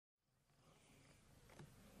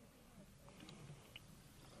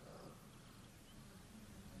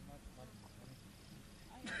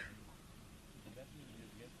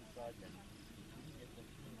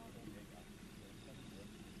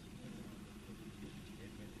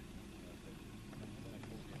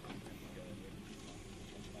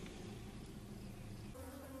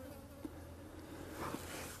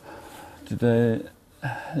Today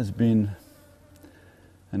has been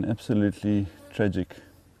an absolutely tragic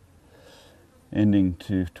ending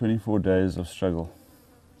to 24 days of struggle.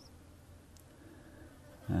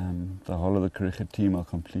 The whole of the cricket team are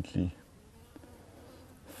completely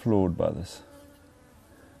floored by this.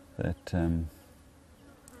 That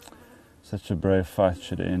such a brave fight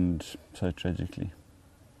should end so tragically.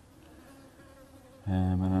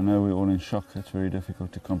 And I know we're all in shock. It's very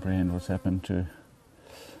difficult to comprehend what's happened to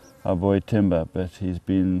our boy Themba, but he's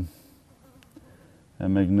been a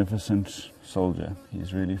magnificent soldier.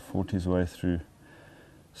 He's really fought his way through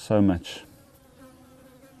so much.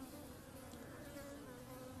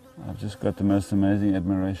 I've just got the most amazing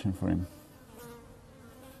admiration for him.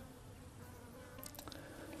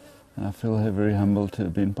 And I feel very humbled to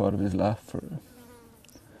have been part of his life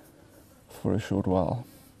for a short while.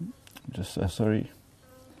 I'm just so sorry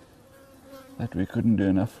that we couldn't do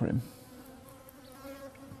enough for him.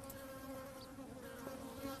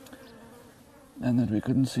 And that we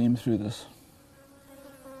couldn't see him through this.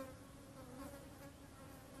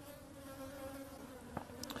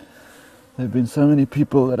 There have been so many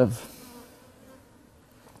people that have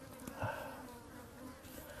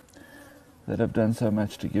done so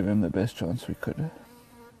much to give him the best chance we could.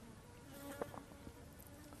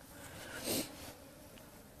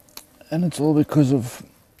 And it's all because of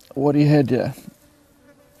what he had here.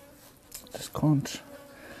 Just can't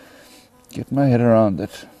get my head around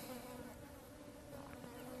it.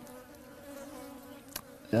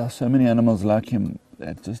 There are so many animals like him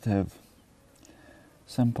that just have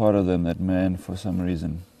some part of them that man, for some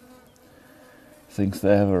reason, thinks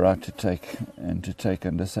they have a right to take, and to take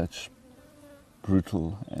under such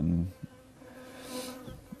brutal and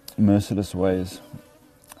merciless ways.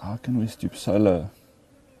 How can we stoop so low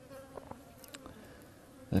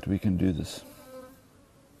that we can do this?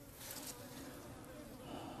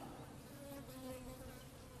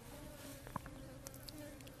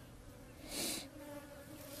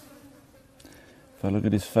 If I look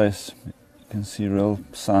at his face, you can see real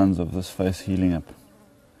signs of this face healing up.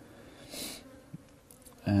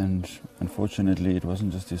 And unfortunately, it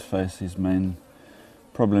wasn't just his face. His main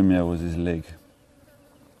problem here was his leg.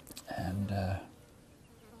 And I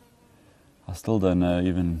still don't know,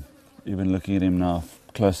 even looking at him now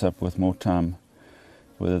close up with more time,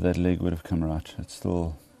 whether that leg would have come right. It's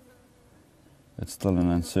still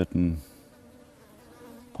an uncertain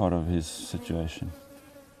part of his situation.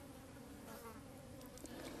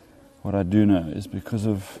 What I do know is because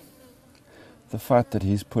of the fight that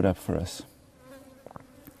he's put up for us,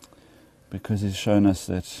 because he's shown us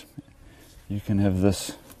that you can have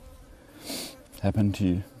this happen to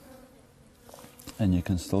you and you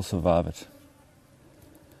can still survive it.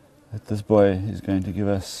 That this boy is going to give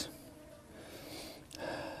us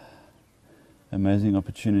amazing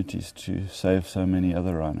opportunities to save so many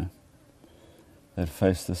other rhino that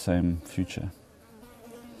face the same future.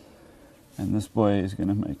 And this boy is going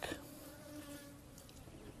to make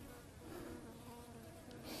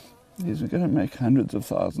hundreds of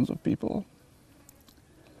thousands of people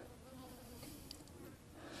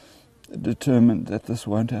determined that this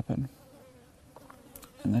won't happen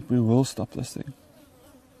and that we will stop this thing.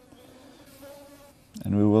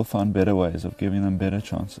 And we will find better ways of giving them better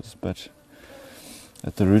chances. But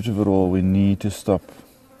at the root of it all, we need to stop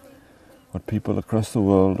what people across the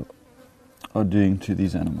world are doing to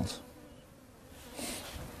these animals.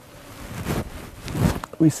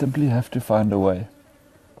 We simply have to find a way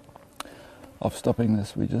of stopping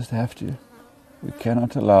this. We just have to. We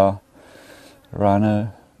cannot allow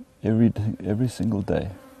rhino every single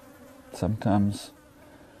day, sometimes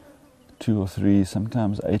 2 or 3,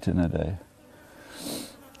 sometimes 8 in a day,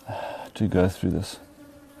 to go through this.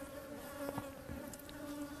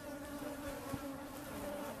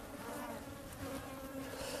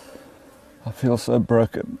 I feel so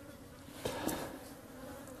broken.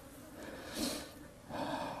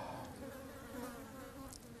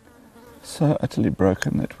 So utterly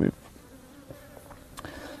broken that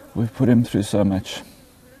we've put him through so much.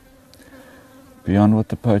 Beyond what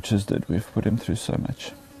the poachers did, we've put him through so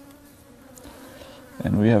much.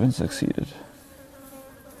 And we haven't succeeded.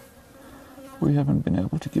 We haven't been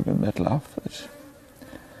able to give him that life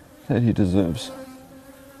that he deserves.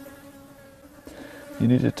 You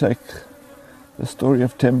need to take the story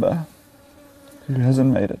of Themba, who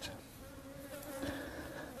hasn't made it,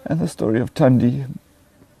 and the story of Thandi,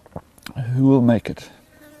 who will make it.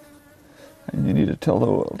 And you need to tell the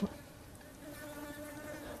world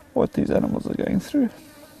what these animals are going through.